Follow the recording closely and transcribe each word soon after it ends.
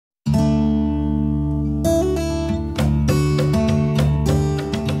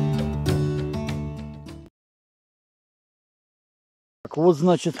Вот,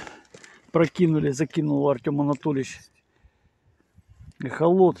 значит, прокинули, закинул Артем Анатольевич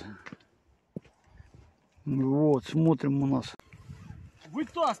эхолот. Вот, смотрим у нас.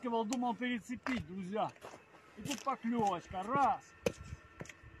 Вытаскивал, думал перецепить, друзья. И тут поклевочка, раз.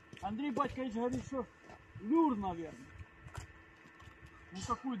 Андрей Батькович говорит, что люр, наверное. Ну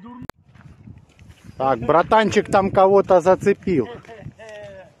какой дурной. Так, братанчик там кого-то зацепил.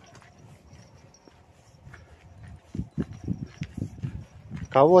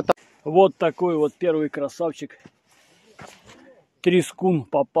 Кого-то. Вот такой вот первый красавчик. Трескун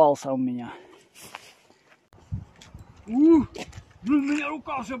попался у меня. Блин, у меня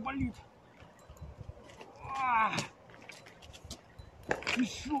рука уже болит. Ты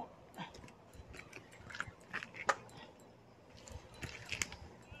шо?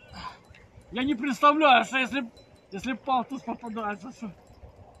 Я не представляю, что если палтус попадается, что...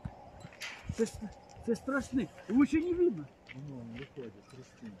 Это страшный. Его еще не видно. Ну, он выходит,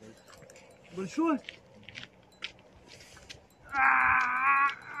 трескун. Большой?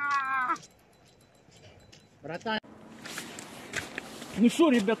 Братан. Ну что,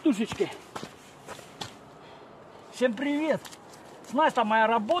 ребятушечки, всем привет! Снасть-то моя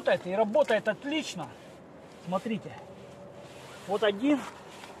работает, и работает отлично. Смотрите, вот один,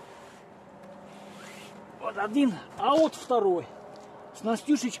 а вот второй.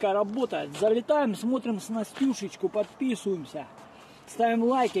 Снастюшечка работает. Залетаем, смотрим снастюшечку, подписываемся, ставим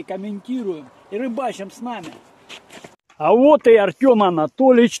лайки, комментируем и рыбачим с нами. А вот и Артем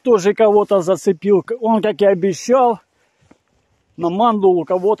Анатольевич тоже кого-то зацепил. Он, как и обещал, на мандулу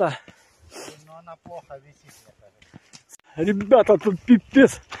кого-то. Но она плохо висит, Ребята, тут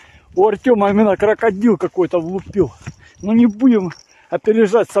пипец. У Артема именно крокодил какой-то влупил. Но не будем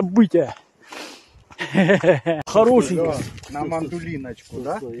опережать события. Хорошенький. На мандулиночку,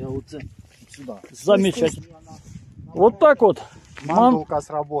 да? Я вот сюда. Замечательно. Вот так вот. Мандулка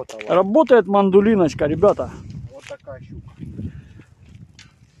сработала. Работает мандулиночка, ребята. Вот такая щука.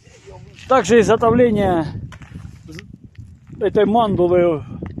 Также изготовление этой мандулы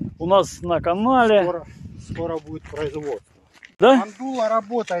у нас на канале. Скоро будет производство. Да? Мандула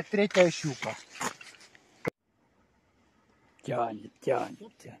работает, третья щука. Тянет,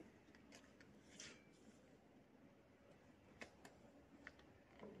 тянет, тянет.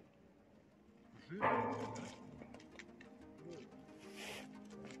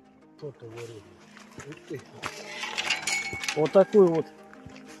 Вот такой вот.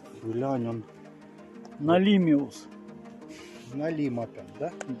 Глянь, он. Налимиус. Налим опять,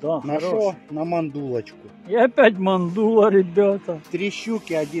 да? Да, на что? На мандулочку. И опять мандула, ребята. 3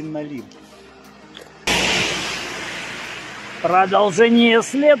 щуки, 1 налим. Продолжение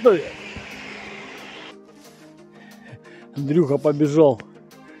следует. Андрюха побежал.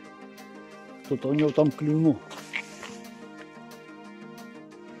 Кто-то у него там клюнул.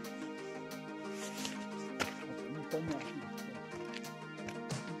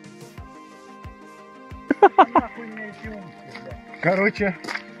 Короче,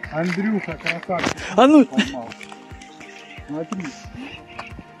 Андрюха красавчик. А ну, поймал. Смотри.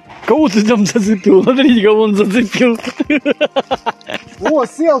 Кого ты там зацепил? Смотрите, кого он зацепил. О,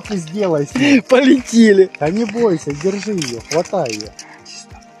 селфи сделай с ней. Полетели. Да не бойся, держи ее, хватай ее.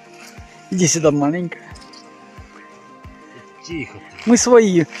 Иди сюда, маленькая. Тихо. Мы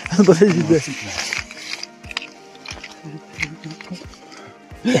свои. Подожди,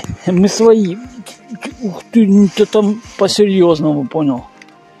 да. Мы свои. Ух ты, ты там по-серьезному, понял.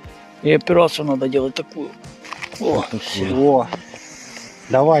 И операцию надо делать такую. О, О,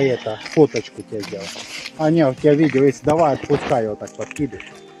 давай это, фоточку тебе сделать. А не, у тебя видео есть, давай отпускай его так подкидывай.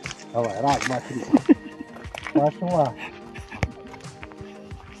 Давай, раз, два, три. Пошла.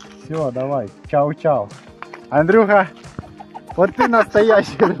 Все, давай, чау-чау. Андрюха, вот ты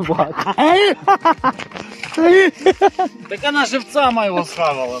настоящий рыбак. Так она живца моего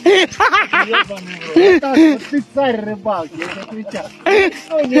схавала. Вот ты царь рыбак, я тебе отвечаю.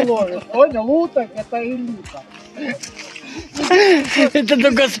 Что не ловишь? Понял? Уток это элита. Это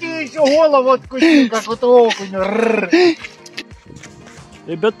только... Ты еще голову откусил, как вот окунь.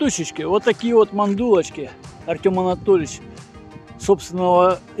 Ребятушечки, вот такие вот мандулочки Артем Анатольевич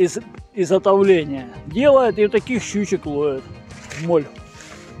собственного изготовления делает и таких щучек ловит. Моль.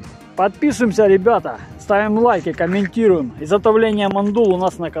 Подписываемся, ребята, ставим лайки, комментируем. Изготовление мандул у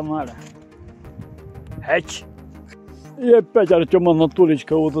нас на канале. Эч. И опять Артем Анатольевич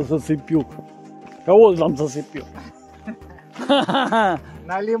кого-то зацепил. Кого там зацепил?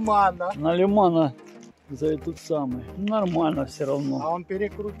 Налимана. Налимана за этот самый. Нормально все равно. А он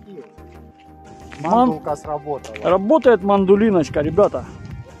перекрутил. Мандулка сработала. Работает мандулиночка, ребята.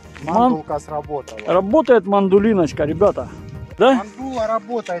 Мандулка сработала. Работает мандулиночка, ребята. Да? Мандула Мандула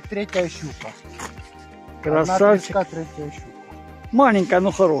работает, третья щука. Красавчик. Одна треска, третья щука. Маленькая,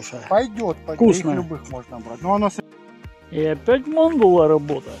 но хорошая. Пойдет, Вкусная. их любых можно брать. Но оно... И опять мандула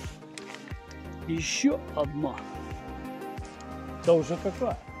работает. Еще одна. Это уже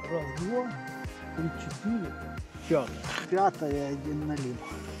какая? Раз, два, три, четыре, пятая. Пятая, один налим.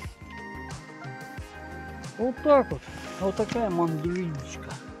 Вот так вот. Вот такая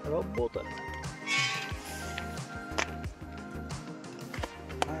мандулиночка работает.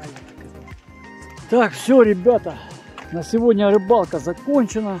 Так, все, ребята. На сегодня рыбалка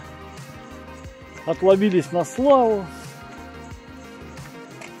закончена. Отловились на славу.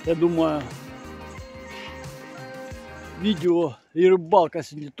 Я думаю, видео и рыбалка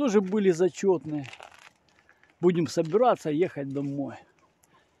сегодня тоже были зачетные. Будем собираться, ехать домой.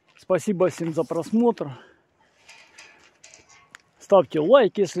 Спасибо всем за просмотр. Ставьте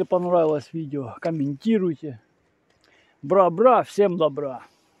лайк, если понравилось видео. Комментируйте. Бра-бра, всем добра.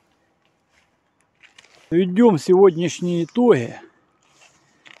 Ведем сегодняшние итоги.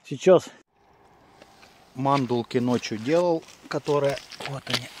 Сейчас Мандулки ночью делал, которые, вот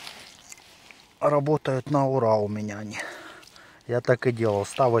они, работают на ура у меня они. Я так и делал,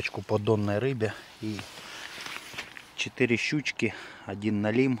 ставочку по донной рыбе и 4 щучки, 1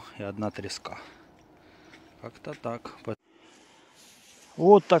 налим и 1 треска. Как-то так.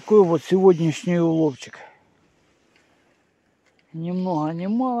 вот такой вот сегодняшний уловчик. Ни много, ни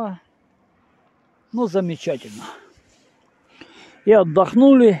мало, но замечательно. И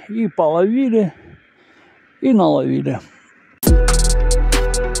отдохнули, и половили, и наловили.